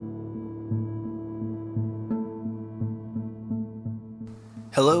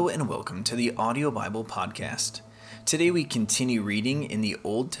Hello and welcome to the Audio Bible Podcast. Today we continue reading in the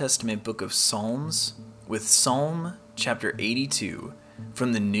Old Testament book of Psalms with Psalm chapter 82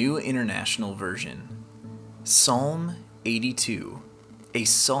 from the New International Version. Psalm 82, a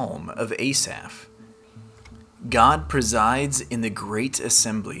psalm of Asaph. God presides in the great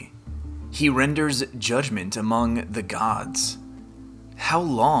assembly. He renders judgment among the gods. How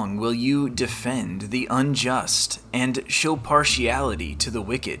long will you defend the unjust and show partiality to the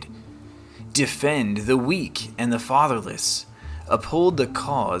wicked? Defend the weak and the fatherless. Uphold the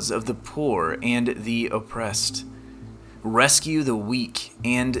cause of the poor and the oppressed. Rescue the weak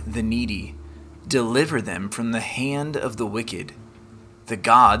and the needy. Deliver them from the hand of the wicked. The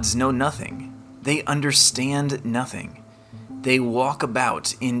gods know nothing. They understand nothing. They walk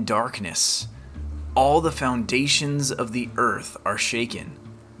about in darkness. All the foundations of the earth are shaken.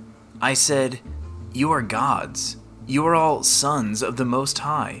 I said, "You are gods. You are all sons of the Most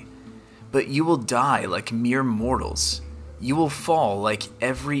High. But you will die like mere mortals. You will fall like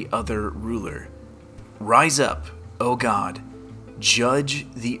every other ruler. Rise up, O God. Judge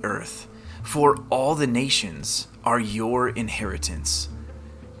the earth, for all the nations are your inheritance."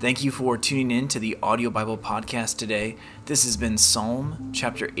 Thank you for tuning in to the Audio Bible Podcast today. This has been Psalm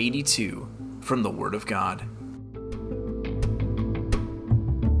chapter 82 from the Word of God.